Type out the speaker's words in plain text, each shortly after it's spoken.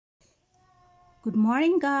Good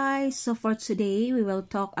morning, guys. So for today, we will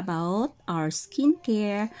talk about our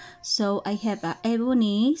skincare. So I have a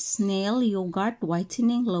Ebony Snail Yogurt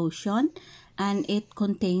Whitening Lotion, and it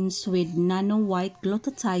contains with nano white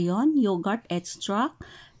glutathione, yogurt extract,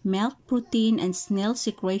 milk protein, and snail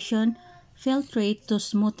secretion filtrate to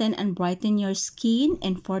smoothen and brighten your skin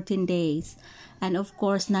in 14 days. And of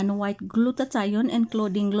course, nano-white glutathione,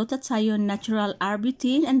 including glutathione, natural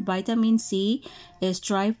arbutin, and vitamin C, is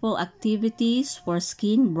triple activities for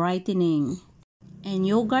skin brightening. And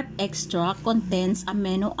yogurt extract contains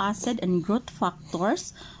amino acid and growth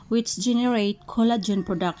factors which generate collagen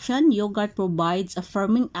production. Yogurt provides a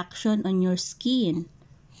firming action on your skin.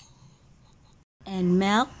 And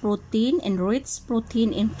milk protein and rich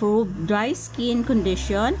protein improve dry skin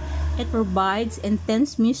condition. It provides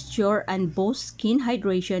intense moisture and boosts skin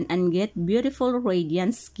hydration and get beautiful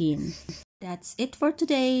radiant skin. That's it for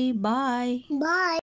today. Bye. Bye.